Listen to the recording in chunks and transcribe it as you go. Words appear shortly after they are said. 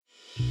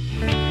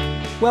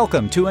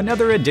Welcome to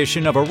another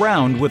edition of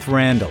Around with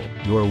Randall,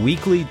 your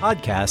weekly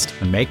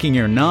podcast on making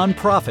your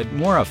nonprofit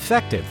more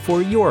effective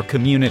for your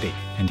community.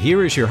 And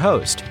here is your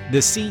host, the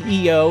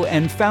CEO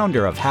and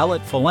founder of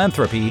Hallett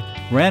Philanthropy,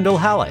 Randall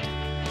Hallett.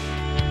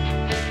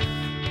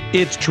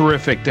 It's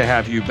terrific to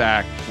have you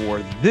back for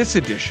this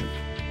edition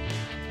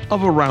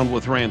of Around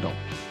with Randall.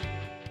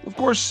 Of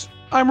course,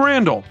 I'm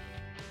Randall.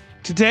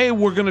 Today,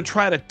 we're going to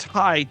try to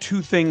tie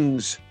two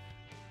things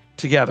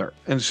together.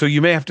 And so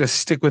you may have to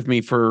stick with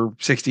me for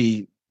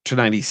 60 to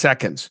 90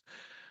 seconds.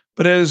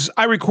 But as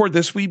I record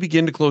this, we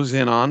begin to close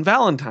in on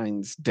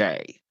Valentine's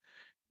Day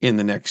in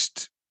the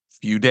next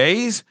few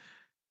days.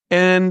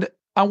 And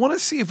I want to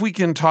see if we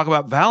can talk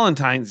about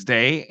Valentine's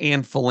Day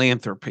and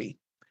philanthropy.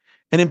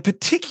 And in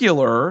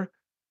particular,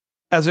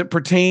 as it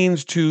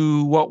pertains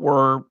to what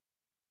we're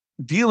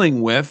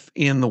dealing with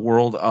in the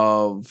world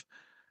of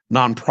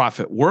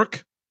nonprofit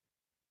work,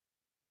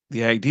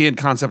 the idea and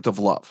concept of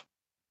love.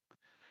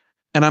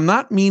 And I'm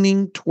not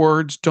meaning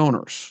towards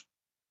donors.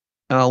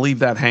 And I'll leave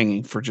that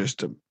hanging for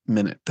just a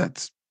minute.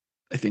 That's,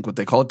 I think, what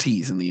they call a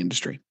tease in the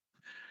industry.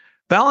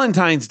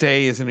 Valentine's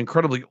Day is an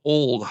incredibly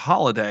old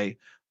holiday,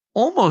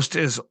 almost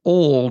as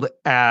old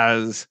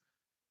as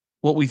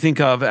what we think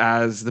of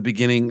as the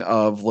beginning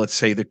of, let's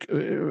say,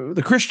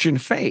 the Christian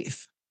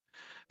faith.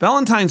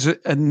 Valentine's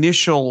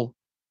initial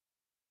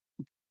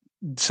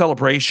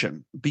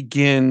celebration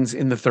begins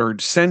in the 3rd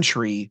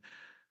century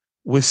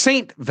with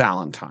Saint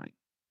Valentine.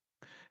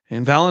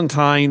 And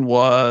Valentine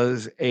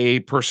was a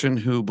person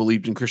who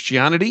believed in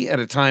Christianity at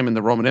a time in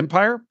the Roman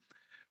Empire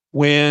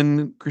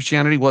when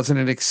Christianity wasn't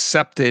an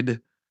accepted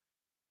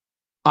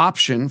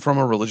option from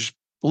a religious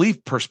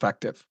belief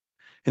perspective.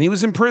 And he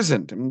was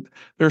imprisoned. And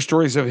there are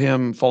stories of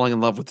him falling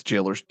in love with the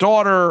jailer's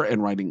daughter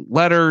and writing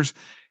letters.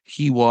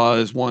 He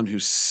was one who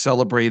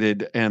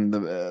celebrated and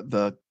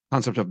the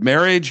concept of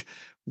marriage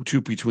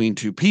between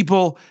two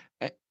people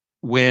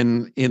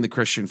when in the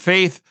Christian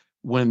faith,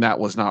 when that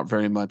was not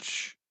very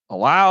much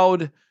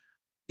allowed.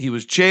 He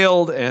was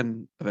jailed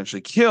and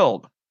eventually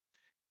killed.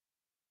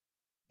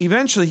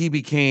 Eventually, he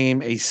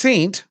became a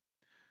saint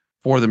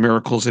for the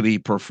miracles that he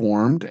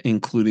performed,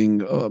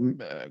 including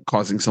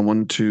causing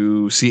someone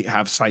to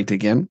have sight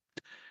again.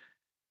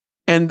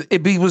 And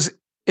it was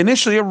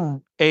initially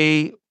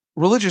a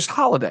religious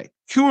holiday,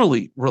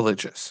 purely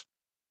religious.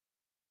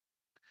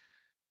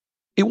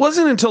 It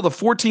wasn't until the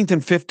 14th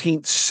and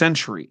 15th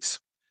centuries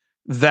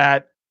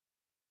that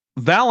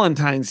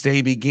Valentine's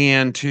Day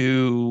began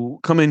to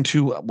come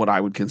into what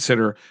I would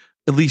consider,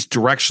 at least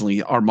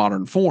directionally, our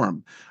modern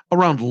form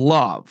around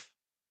love,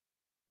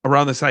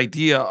 around this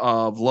idea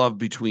of love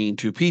between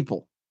two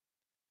people.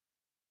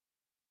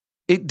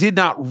 It did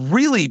not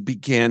really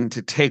begin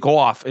to take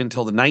off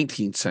until the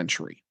 19th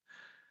century,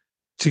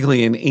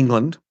 particularly in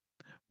England,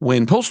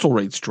 when postal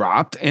rates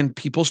dropped and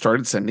people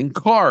started sending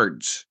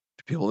cards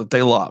to people that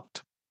they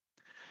loved.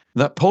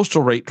 That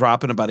postal rate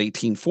drop in about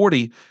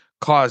 1840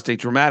 caused a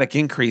dramatic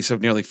increase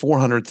of nearly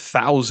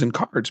 400,000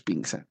 cards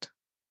being sent.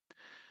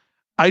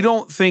 I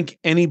don't think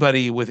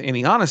anybody with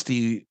any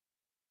honesty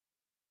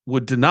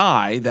would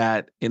deny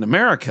that in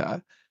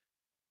America,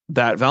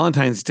 that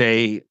Valentine's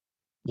Day,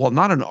 while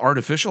not an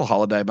artificial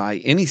holiday by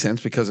any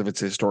sense because of its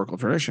historical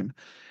tradition,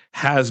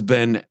 has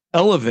been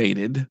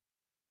elevated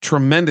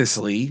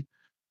tremendously,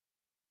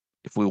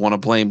 if we want to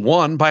blame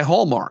one, by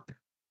Hallmark.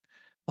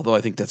 Although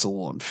I think that's a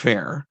little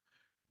unfair.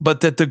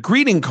 But that the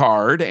greeting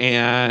card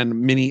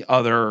and many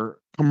other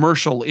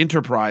commercial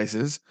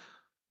enterprises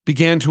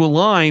began to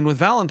align with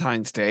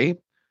Valentine's Day,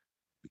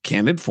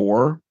 candid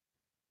for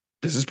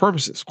business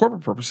purposes,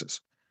 corporate purposes.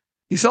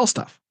 You sell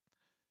stuff.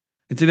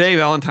 And today,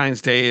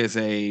 Valentine's Day is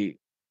a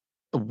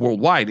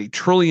worldwide, $1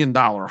 trillion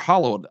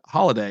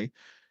holiday,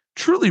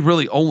 truly,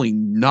 really only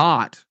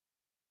not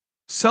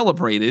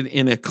celebrated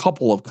in a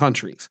couple of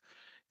countries.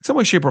 In some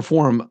way, shape, or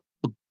form,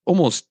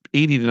 almost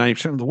 80 to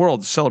 90% of the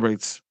world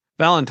celebrates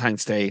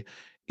Valentine's Day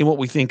in what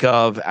we think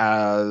of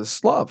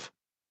as love,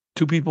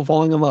 two people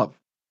falling in love.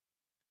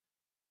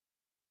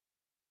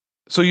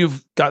 So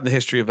you've gotten the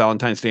history of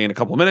Valentine's Day in a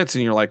couple of minutes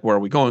and you're like, where are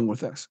we going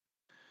with this?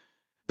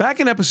 Back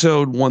in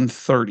episode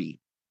 130,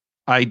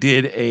 I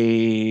did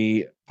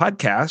the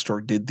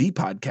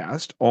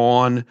podcast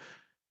on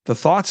the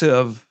thoughts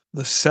of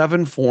the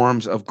 7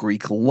 forms of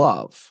Greek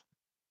love.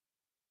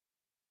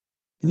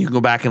 And you can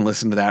go back and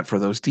listen to that for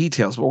those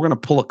details, but we're going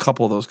to pull a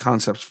couple of those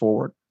concepts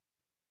forward.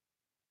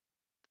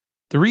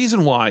 The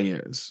reason why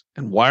is,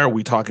 and why are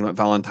we talking about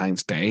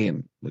Valentine's Day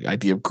and the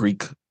idea of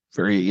Greek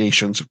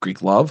variations of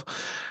Greek love?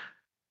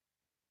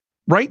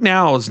 Right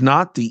now is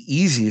not the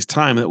easiest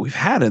time that we've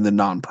had in the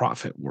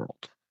nonprofit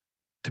world.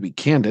 To be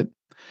candid,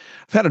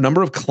 I've had a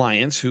number of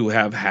clients who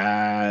have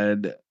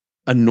had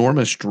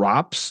enormous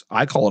drops.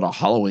 I call it a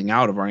hollowing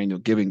out of our annual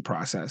giving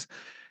process.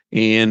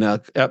 In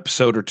an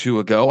episode or two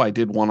ago, I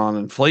did one on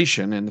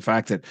inflation and the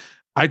fact that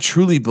I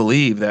truly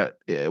believe that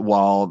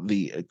while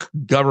the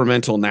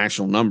governmental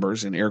national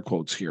numbers, in air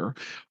quotes here,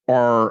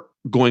 are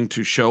going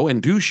to show and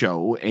do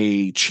show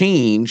a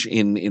change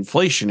in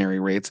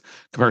inflationary rates in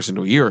comparison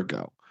to a year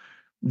ago,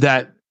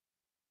 that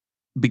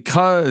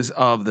because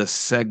of the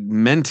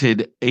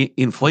segmented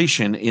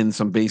inflation in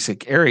some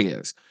basic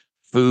areas,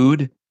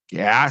 food,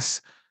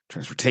 gas,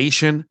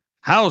 transportation,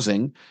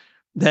 housing,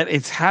 that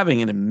it's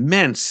having an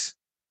immense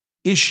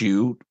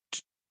issue,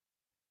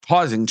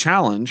 causing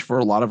challenge for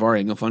a lot of our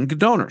annual fund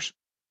donors.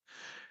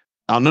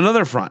 On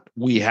another front,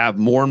 we have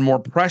more and more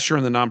pressure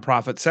in the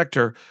nonprofit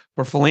sector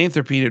for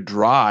philanthropy to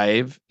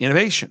drive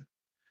innovation.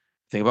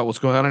 Think about what's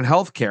going on in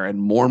healthcare, and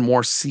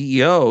more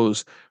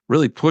CEOs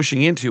really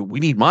pushing into, we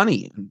need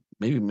money, and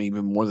maybe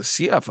even more the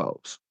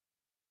CFOs.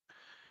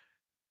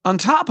 On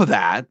top of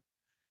that,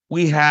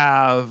 we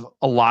have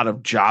a lot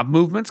of job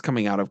movements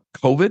coming out of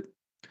COVID.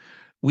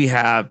 We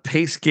have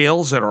pay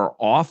scales that are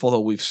off,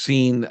 although we've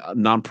seen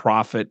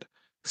nonprofit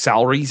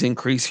salaries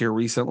increase here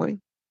recently.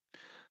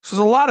 So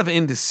there's a lot of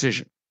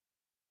indecision,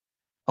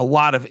 a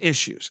lot of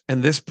issues.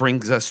 And this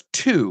brings us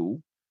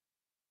to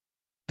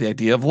the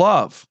idea of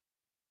love.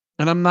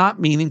 And I'm not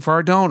meaning for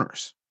our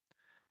donors.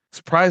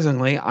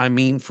 Surprisingly, I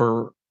mean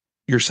for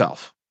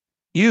yourself,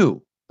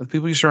 you, the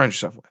people you surround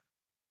yourself with.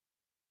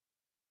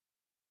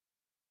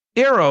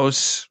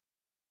 Eros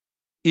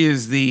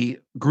is the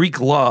Greek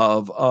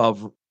love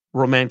of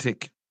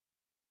romantic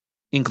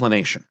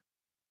inclination.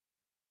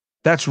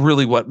 That's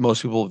really what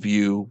most people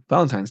view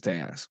Valentine's Day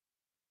as.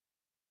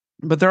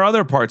 But there are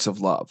other parts of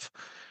love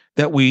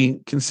that we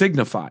can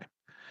signify.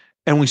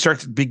 And we start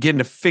to begin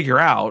to figure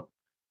out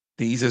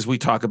these as we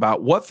talk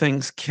about what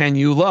things can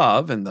you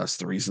love, and thus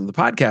the reason of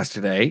the podcast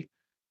today,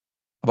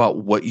 about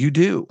what you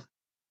do.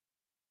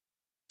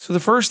 So the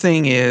first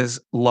thing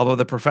is love of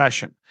the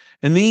profession.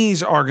 And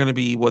these are going to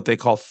be what they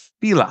call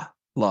phila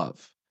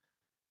love,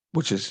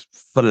 which is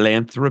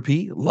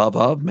philanthropy, love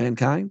of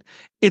mankind.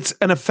 It's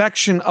an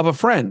affection of a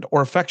friend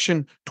or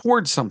affection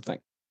towards something,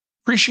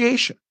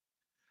 appreciation.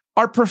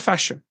 Our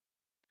profession.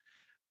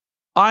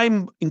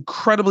 I'm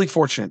incredibly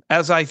fortunate,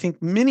 as I think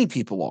many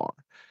people are,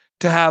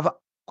 to have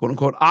quote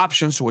unquote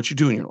options to what you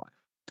do in your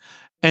life.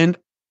 And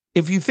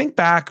if you think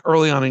back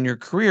early on in your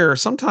career,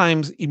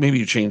 sometimes maybe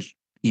you changed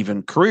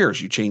even careers,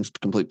 you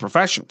changed complete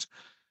professions.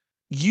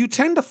 You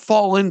tend to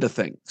fall into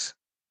things.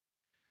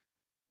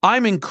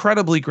 I'm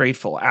incredibly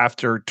grateful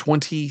after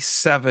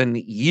 27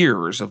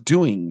 years of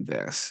doing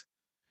this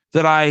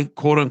that I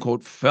quote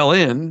unquote fell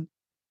in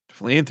to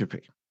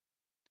philanthropy.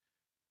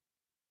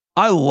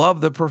 I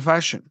love the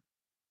profession.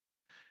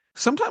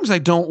 Sometimes I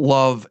don't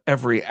love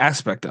every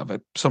aspect of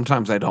it.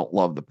 Sometimes I don't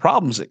love the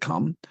problems that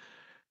come.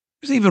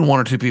 There's even one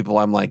or two people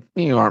I'm like,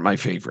 you aren't my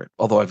favorite,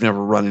 although I've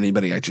never run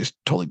anybody I just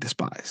totally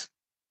despise.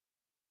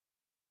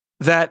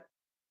 That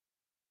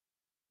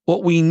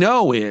what we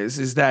know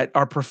is that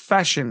our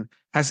profession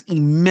has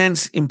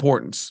immense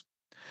importance.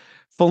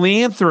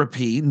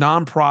 Philanthropy,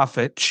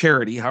 nonprofit,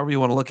 charity, however you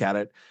want to look at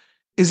it,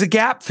 is a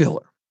gap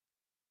filler.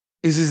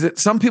 Is that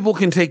some people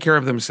can take care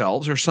of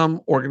themselves, or some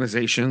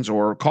organizations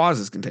or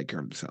causes can take care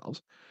of themselves.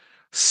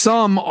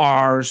 Some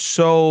are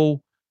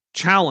so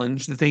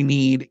challenged that they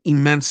need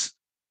immense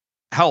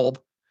help.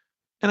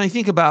 And I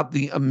think about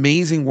the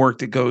amazing work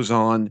that goes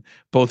on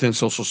both in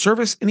social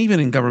service and even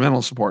in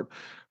governmental support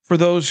for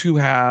those who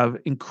have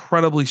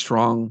incredibly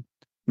strong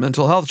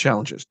mental health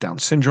challenges, Down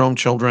syndrome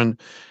children,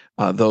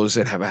 those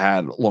that have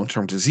had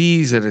long-term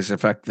disease that has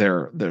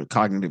affected their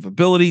cognitive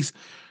abilities.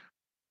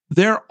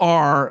 There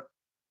are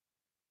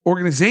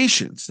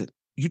organizations that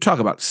you talk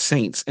about,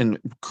 saints and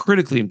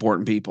critically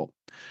important people.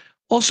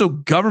 Also,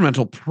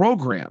 governmental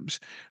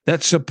programs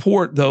that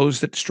support those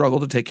that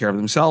struggle to take care of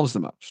themselves the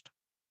most.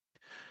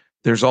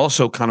 There's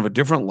also kind of a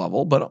different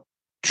level, but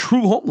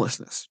true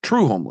homelessness.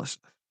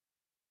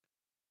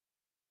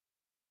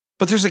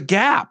 But there's a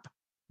gap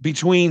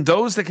between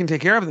those that can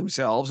take care of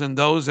themselves and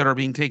those that are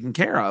being taken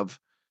care of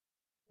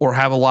or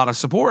have a lot of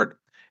support.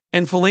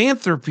 And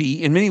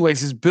philanthropy, in many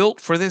ways, is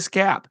built for this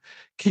gap.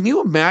 Can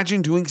you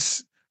imagine doing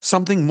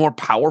something more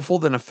powerful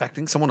than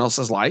affecting someone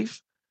else's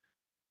life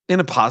in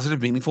a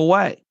positive, meaningful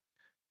way?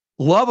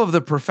 Love of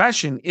the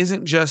profession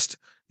isn't just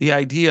the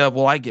idea of,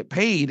 well, I get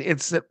paid.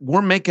 It's that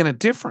we're making a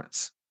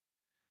difference.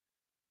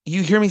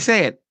 You hear me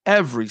say it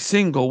every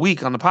single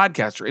week on the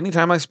podcast or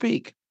anytime I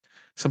speak.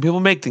 Some people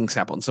make things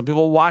happen. Some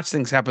people watch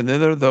things happen.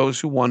 Then there are those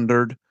who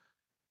wondered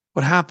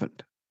what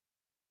happened.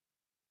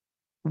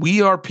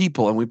 We are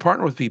people, and we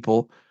partner with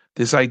people.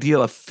 This idea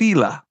of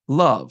phila,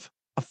 love,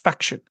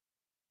 affection,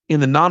 in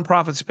the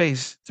nonprofit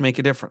space to make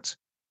a difference.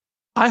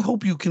 I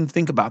hope you can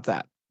think about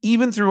that,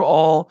 even through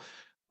all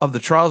of the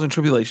trials and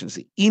tribulations,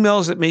 the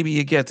emails that maybe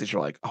you get that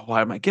you're like, oh,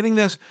 why am I getting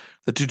this?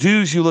 The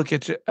to-dos you look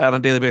at on a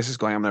daily basis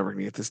going, I'm never going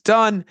to get this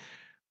done.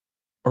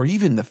 Or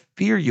even the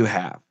fear you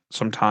have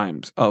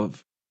sometimes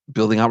of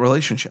building out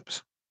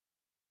relationships.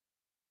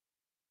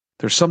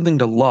 There's something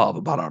to love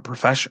about our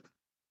profession.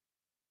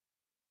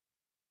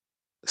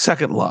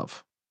 Second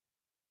love,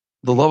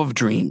 the love of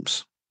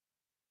dreams.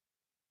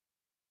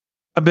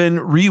 I've been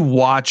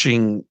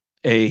rewatching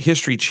a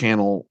History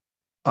Channel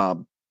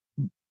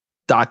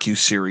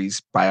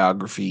docu-series,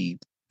 biography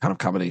kind of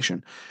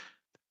combination.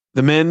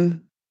 The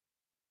Men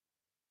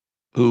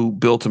Who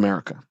Built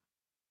America.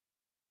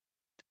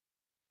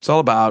 It's all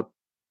about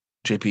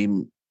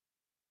J.P.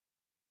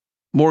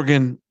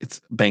 Morgan,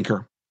 it's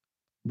banker.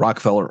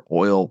 Rockefeller,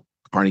 oil.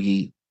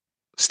 Carnegie,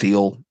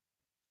 steel.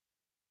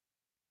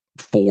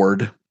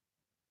 Ford,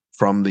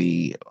 from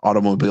the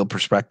automobile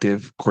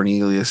perspective.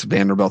 Cornelius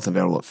Vanderbilt and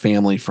Vanderbilt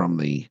family from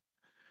the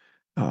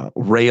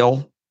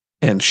rail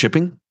and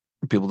shipping.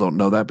 People don't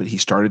know that, but he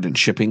started in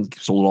shipping,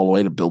 sold all the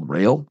way to build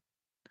rail.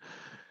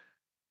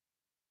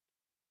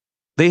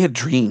 They had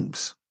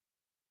dreams.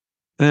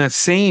 In that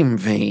same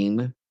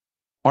vein,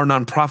 our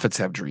nonprofits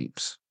have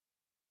dreams.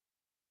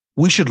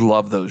 We should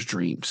love those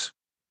dreams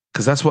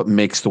because that's what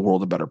makes the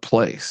world a better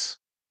place.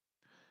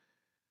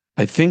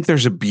 I think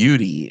there's a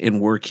beauty in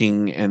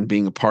working and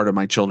being a part of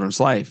my children's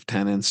life,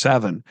 10 and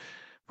 7,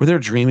 where they're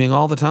dreaming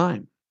all the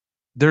time.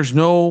 There's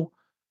no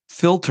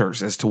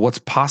filters as to what's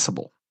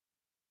possible.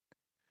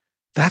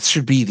 That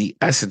should be the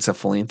essence of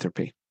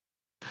philanthropy.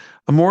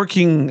 I'm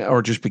working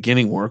or just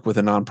beginning work with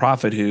a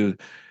nonprofit who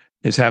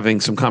is having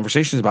some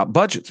conversations about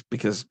budgets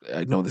because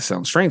I know this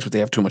sounds strange, but they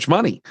have too much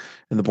money.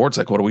 And the board's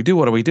like, what do we do?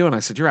 What do we do? And I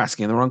said, you're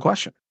asking the wrong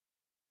question.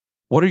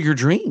 What are your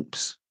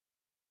dreams?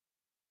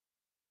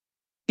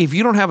 If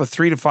you don't have a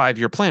 3 to 5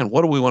 year plan,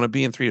 what do we want to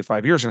be in 3 to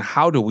 5 years? And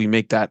how do we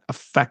make that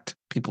affect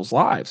people's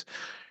lives?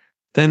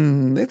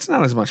 Then it's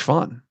not as much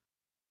fun.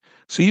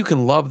 So you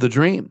can love the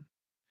dream.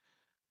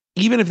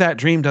 Even if that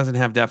dream doesn't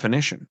have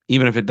definition,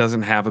 even if it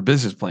doesn't have a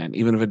business plan,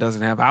 even if it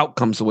doesn't have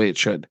outcomes the way it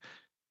should,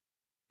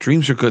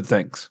 dreams are good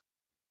things.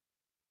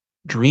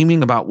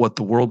 Dreaming about what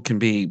the world can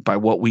be by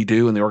what we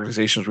do and the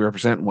organizations we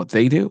represent and what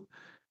they do,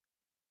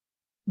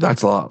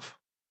 that's love.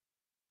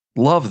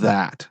 Love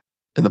that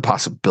and the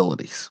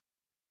possibilities.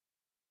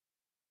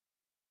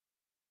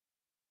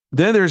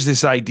 Then there's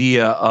this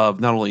idea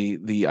of not only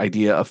the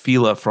idea of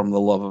philia from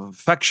the love of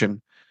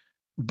affection,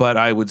 but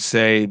I would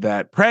say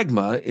that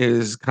pragma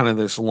is kind of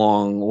this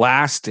long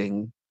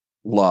lasting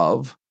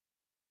love.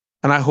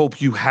 And I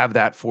hope you have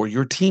that for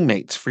your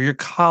teammates, for your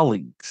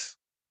colleagues.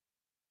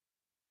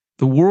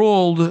 The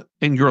world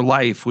in your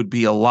life would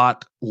be a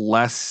lot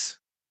less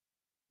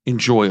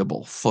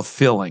enjoyable,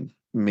 fulfilling,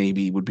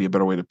 maybe would be a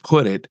better way to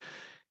put it,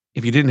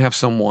 if you didn't have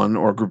someone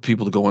or a group of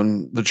people to go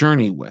on the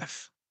journey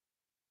with.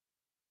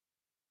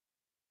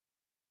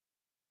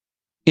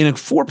 In a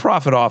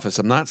for-profit office,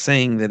 I'm not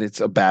saying that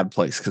it's a bad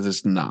place because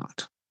it's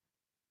not.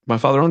 My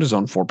father owned his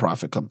own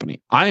for-profit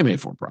company. I am a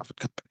for-profit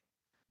company,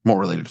 more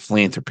related to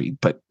philanthropy,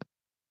 but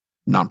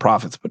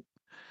nonprofits. But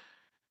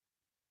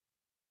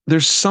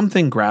there's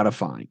something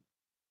gratifying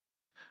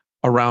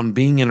around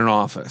being in an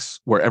office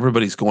where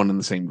everybody's going in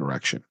the same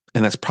direction.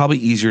 And that's probably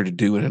easier to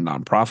do in a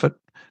nonprofit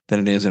than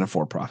it is in a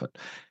for-profit.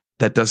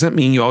 That doesn't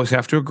mean you always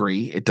have to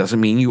agree. It doesn't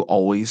mean you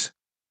always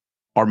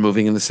are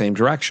moving in the same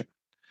direction.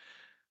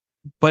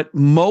 But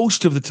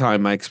most of the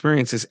time, my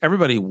experience is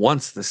everybody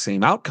wants the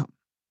same outcome.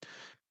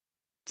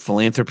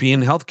 Philanthropy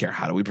and healthcare.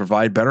 How do we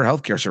provide better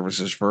healthcare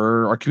services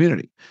for our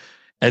community?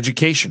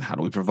 Education. How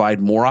do we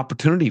provide more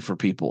opportunity for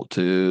people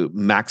to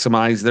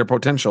maximize their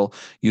potential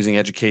using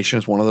education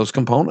as one of those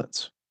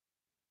components?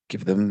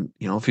 Give them,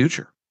 a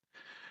future.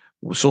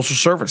 With social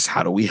service.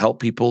 How do we help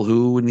people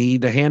who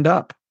need a hand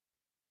up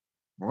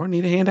or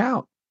need a hand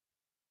out?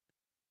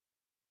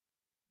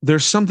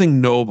 There's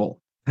something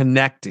noble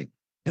connecting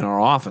in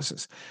our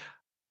offices.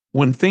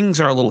 When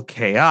things are a little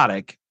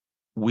chaotic,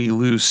 we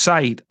lose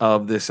sight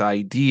of this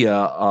idea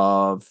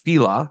of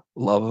philia,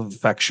 love of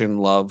affection,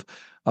 love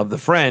of the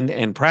friend,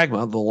 and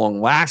pragma, the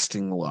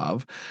long-lasting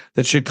love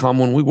that should come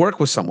when we work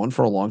with someone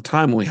for a long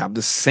time and we have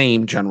the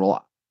same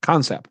general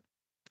concept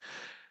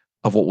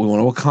of what we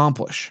want to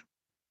accomplish.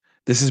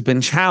 This has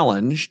been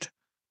challenged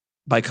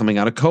by coming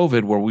out of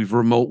COVID where we've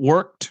remote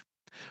worked.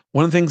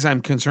 One of the things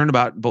I'm concerned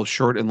about, both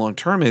short and long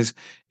term, is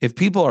if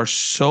people are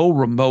so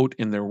remote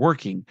in their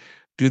working,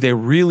 do they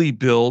really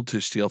build,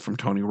 to steal from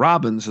Tony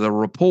Robbins, the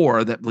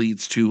rapport that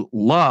leads to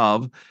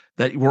love,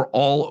 that we're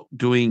all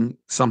doing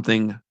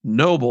something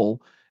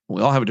noble, and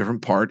we all have a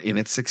different part in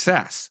its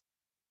success?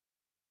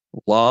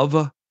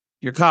 Love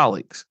your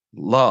colleagues.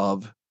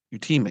 Love your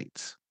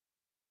teammates.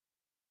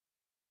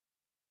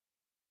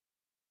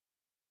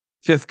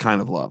 Fifth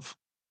kind of love.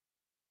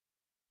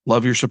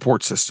 Love your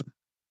support system.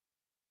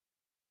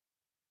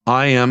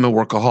 I am a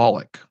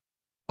workaholic.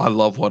 I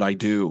love what I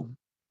do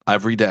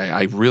every day.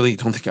 I really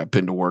don't think I've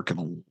been to work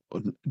in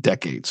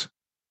decades.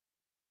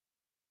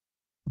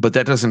 But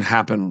that doesn't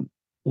happen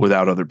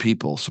without other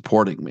people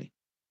supporting me.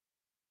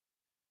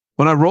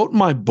 When I wrote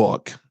my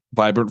book,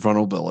 Vibrant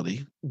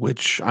Vulnerability,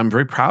 which I'm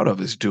very proud of,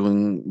 is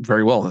doing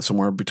very well. That's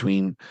somewhere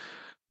between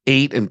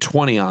 8 and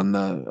 20 on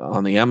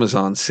the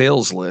Amazon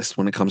sales list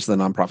when it comes to the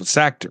nonprofit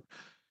sector.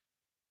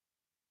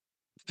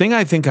 Thing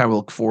I think I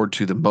look forward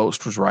to the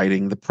most was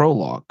writing the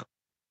prologue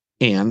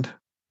and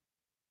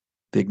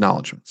the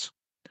acknowledgments.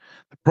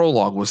 The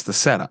prologue was the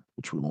setup,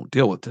 which we won't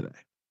deal with today.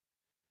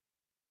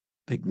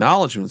 The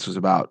acknowledgments was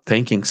about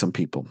thanking some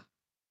people,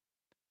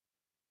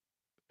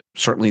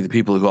 certainly the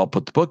people who all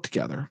put the book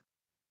together,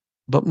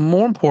 but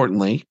more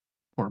importantly,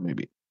 or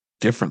maybe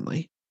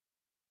differently,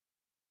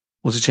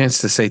 was a chance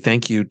to say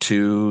thank you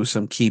to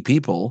some key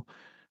people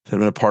that have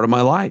been a part of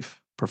my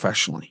life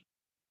professionally,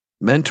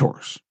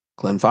 mentors,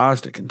 Glenn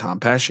Fosdick and Tom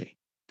Pesci,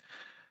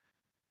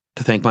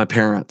 to thank my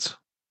parents,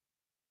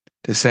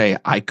 to say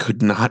I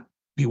could not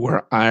be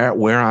where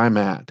I'm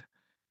at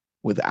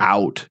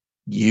without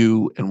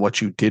you and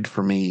what you did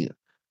for me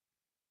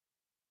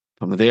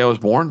from the day I was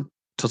born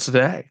till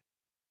today.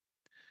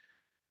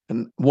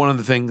 And one of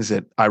the things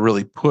that I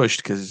really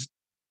pushed, because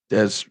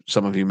as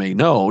some of you may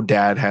know,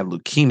 Dad had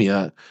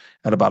leukemia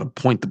at about a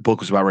point the book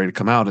was about ready to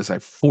come out, as I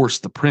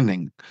forced the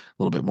printing a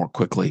little bit more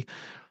quickly,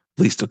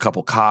 at least a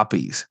couple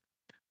copies.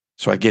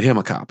 So I get him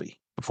a copy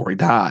before he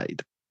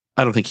died.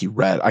 I don't think he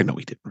read. I know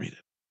he didn't read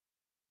it,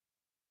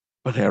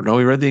 but I know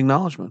he read the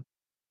acknowledgement.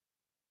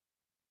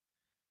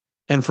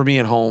 And for me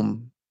at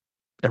home,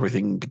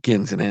 everything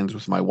begins and ends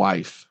with my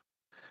wife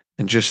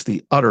and just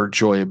the utter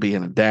joy of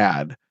being a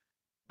dad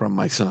from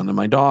my son and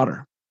my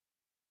daughter.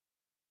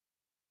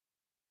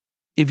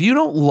 If you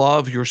don't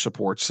love your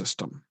support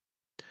system,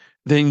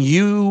 then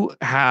you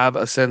have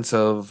a sense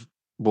of,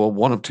 well,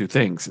 one of two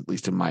things, at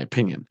least in my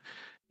opinion.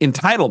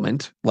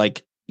 Entitlement,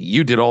 like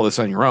you did all this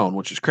on your own,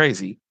 which is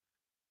crazy,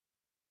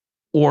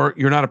 or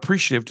you're not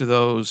appreciative to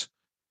those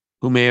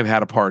who may have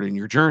had a part in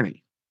your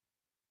journey.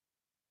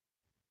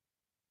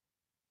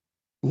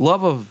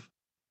 Love of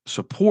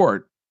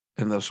support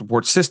and the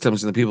support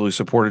systems and the people who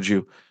supported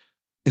you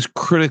is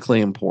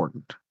critically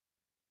important,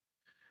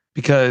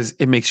 because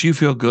it makes you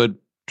feel good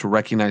to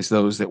recognize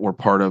those that were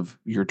part of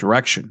your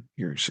direction,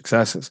 your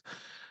successes,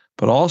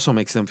 but also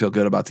makes them feel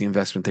good about the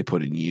investment they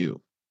put in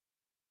you.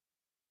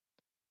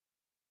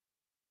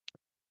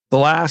 The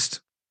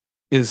last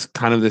is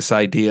kind of this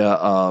idea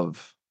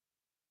of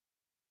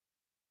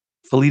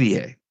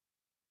Felicia,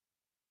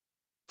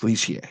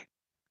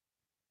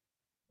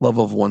 love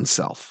of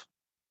oneself.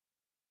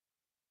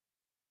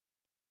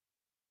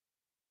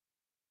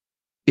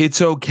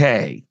 It's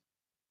okay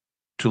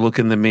to look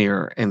in the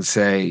mirror and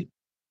say,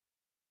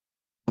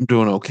 I'm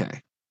doing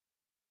okay.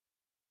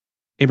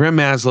 Abraham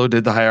Maslow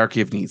did the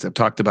hierarchy of needs. I've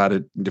talked about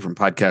it in different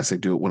podcasts. I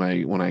do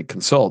it when I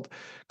consult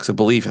because I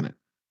believe in it.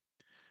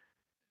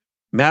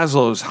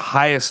 Maslow's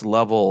highest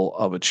level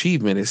of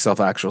achievement is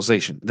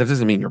self-actualization. That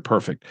doesn't mean you're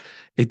perfect.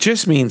 It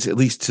just means, at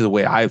least to the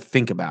way I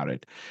think about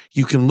it,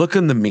 you can look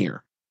in the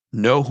mirror,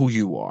 know who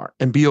you are,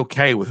 and be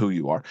okay with who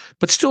you are,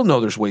 but still know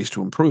there's ways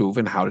to improve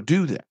and how to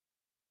do that.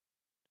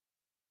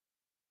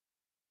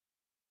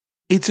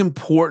 It's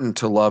important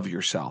to love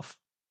yourself.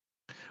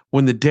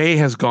 When the day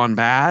has gone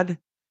bad,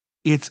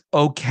 it's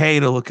okay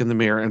to look in the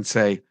mirror and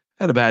say,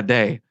 I had a bad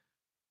day,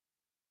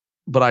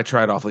 but I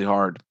tried awfully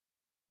hard,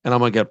 and I'm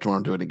going to get up tomorrow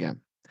and do it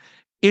again.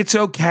 It's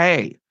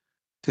okay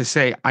to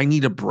say, I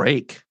need a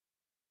break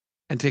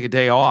and take a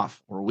day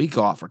off or a week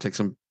off or take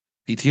some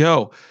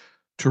PTO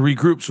to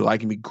regroup so I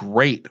can be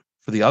great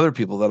for the other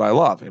people that I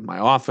love in my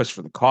office,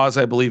 for the cause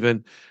I believe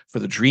in, for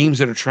the dreams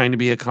that are trying to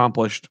be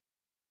accomplished.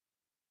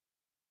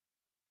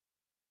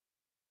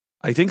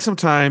 I think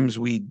sometimes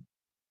we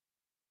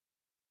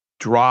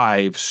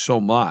drive so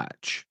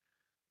much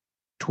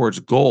towards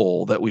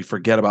goal that we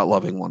forget about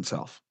loving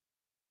oneself.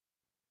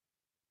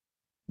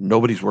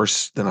 Nobody's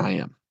worse than I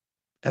am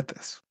at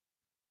this.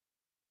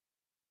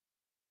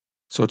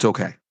 So it's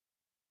okay.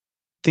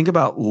 Think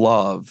about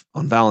love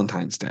on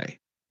Valentine's Day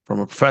from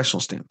a professional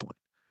standpoint,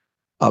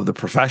 of the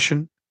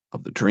profession,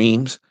 of the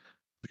dreams,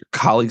 of your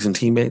colleagues and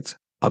teammates,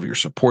 of your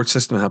support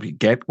system to help you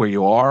get where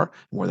you are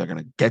and where they're going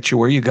to get you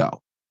where you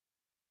go,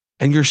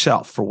 and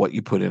yourself for what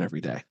you put in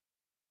every day.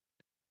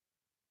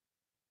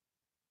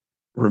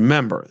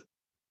 Remember,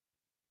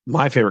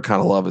 my favorite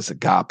kind of love is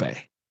agape,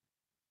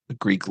 the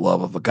Greek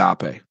love of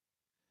agape.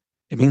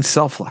 It means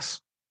selfless.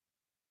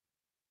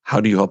 How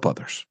do you help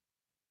others?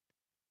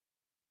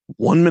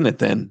 1 minute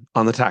then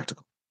on the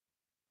tactical.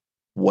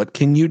 What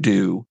can you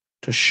do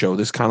to show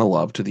this kind of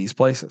love to these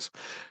places?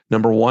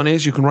 Number one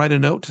is you can write a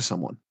note to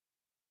someone.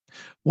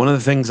 One of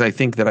the things I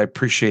think that I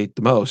appreciate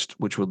the most,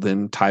 which will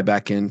then tie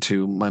back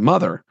into my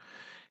mother,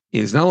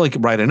 is not only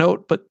write a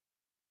note, but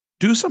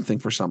do something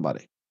for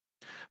somebody.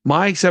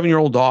 My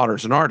 7-year-old daughter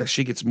is an artist.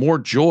 She gets more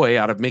joy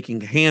out of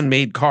making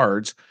handmade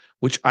cards,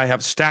 which I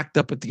have stacked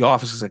up at the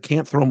office because I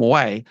can't throw them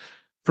away.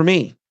 For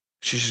me,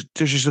 there's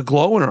just a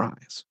glow in her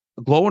eyes,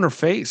 a glow in her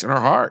face and her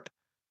heart.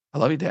 I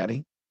love you,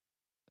 Daddy.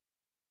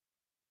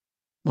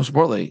 Most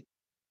importantly,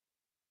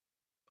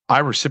 I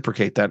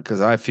reciprocate that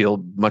because I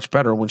feel much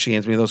better when she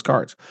hands me those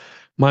cards.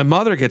 My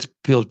mother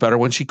feels better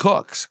when she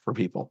cooks for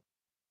people.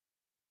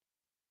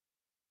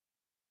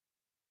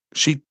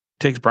 She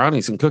takes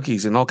brownies and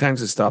cookies and all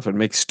kinds of stuff and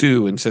makes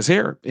stew and says,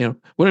 here, we don't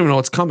even know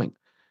what's coming.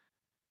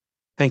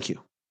 Thank you.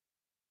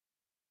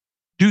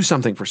 Do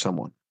something for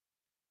someone.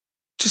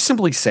 Just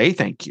simply say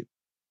thank you.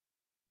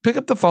 Pick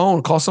up the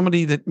phone, call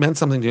somebody that meant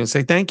something to you and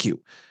say thank you.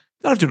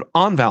 You don't have to do it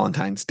on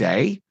Valentine's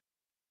Day.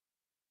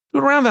 Do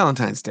it around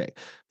Valentine's Day.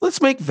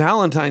 Let's make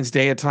Valentine's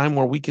Day a time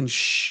where we can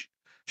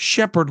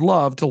shepherd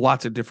love to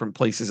lots of different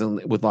places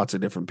and with lots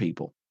of different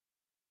people.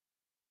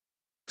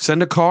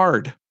 Send a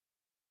card.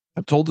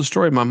 I've told the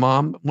story. My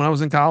mom, when I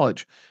was in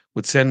college,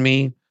 would send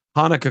me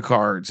Hanukkah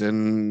cards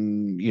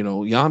and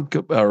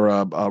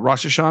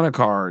Rosh Hashanah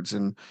cards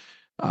and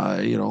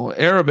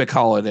Arabic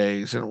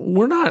holidays.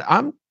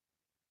 And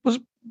was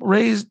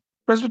raised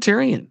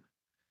Presbyterian.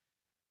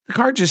 The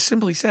card just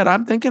simply said,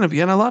 I'm thinking of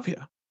you and I love you.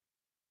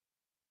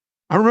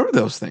 I remember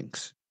those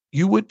things.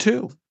 You would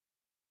too.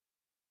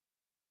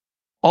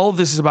 All of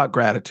this is about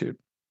gratitude,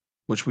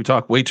 which we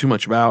talk way too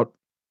much about.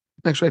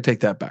 Actually, I take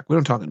that back. We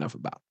don't talk enough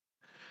about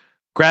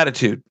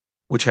gratitude,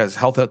 which has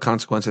health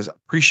consequences.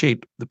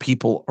 Appreciate the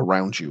people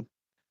around you.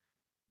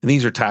 And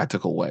these are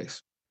tactical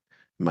ways.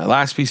 My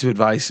last piece of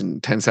advice in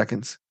 10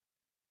 seconds.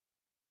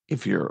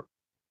 If you're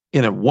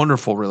in a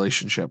wonderful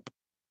relationship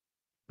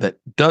that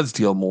does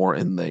deal more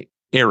in the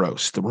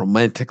eros, the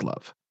romantic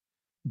love,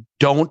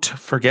 don't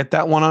forget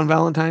that one on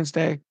Valentine's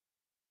Day.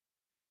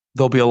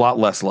 There'll be a lot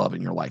less love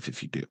in your life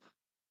if you do.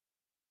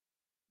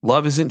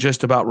 Love isn't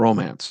just about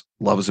romance.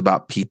 Love is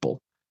about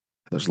people.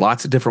 There's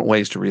lots of different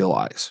ways to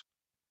realize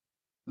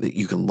that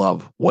you can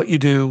love what you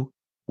do,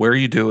 where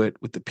you do it,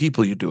 with the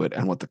people you do it,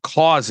 and what the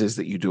cause is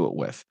that you do it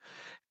with,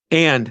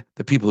 and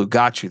the people who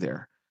got you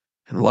there.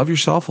 And love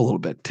yourself a little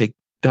bit.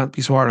 Don't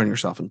be so hard on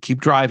yourself and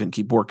keep driving,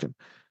 keep working.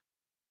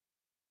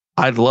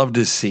 I'd love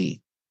to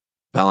see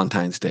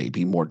Valentine's Day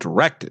be more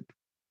directed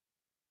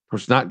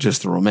towards not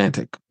just the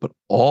romantic, but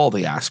all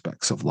the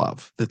aspects of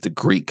love that the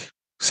Greek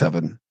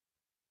 7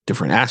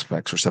 different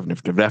aspects or 7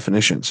 different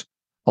definitions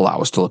allow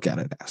us to look at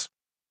it as.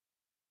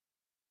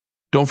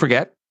 Don't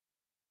forget,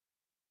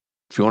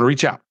 if you want to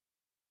reach out,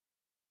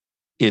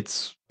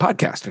 it's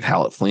podcast at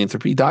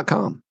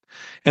hallettphilanthropy.com.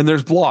 And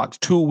there's blogs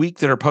 2 a week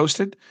that are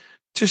posted,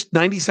 just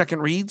 90-second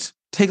reads.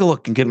 Take a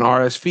look and get an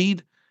RSS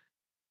feed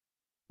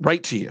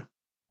right to you.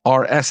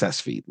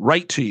 RSS feed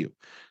right to you.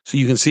 So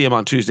you can see them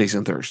on Tuesdays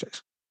and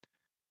Thursdays.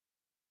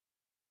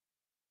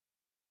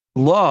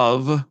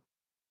 Love,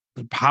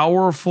 the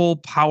powerful,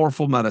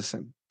 powerful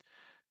medicine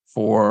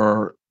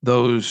for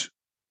those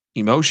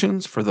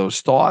emotions, for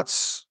those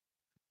thoughts,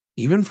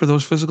 even for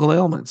those physical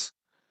ailments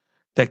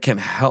that can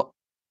help,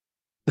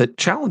 that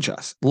challenge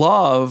us.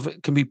 Love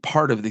can be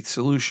part of the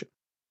solution.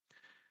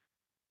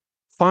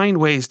 Find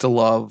ways to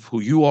love who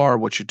you are,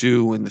 what you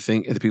do, and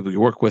the people you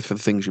work with for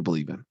the things you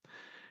believe in.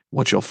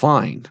 What you'll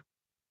find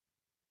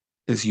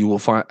is you will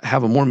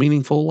have a more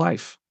meaningful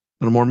life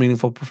and a more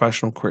meaningful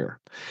professional career.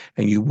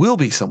 And you will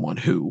be someone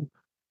who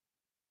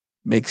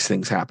makes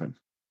things happen.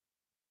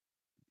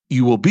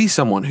 You will be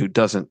someone who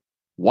doesn't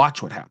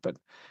watch what happened.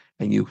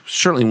 And you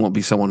certainly won't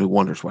be someone who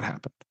wonders what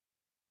happened.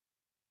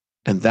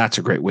 And that's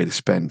a great way to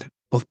spend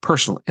both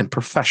personal and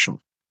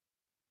professional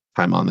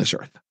time on this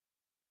earth.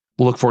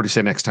 We'll look forward to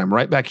seeing you next time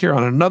right back here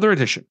on another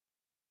edition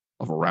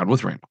of Around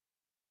with Randall.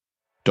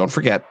 Don't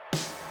forget,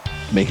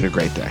 make it a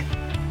great day.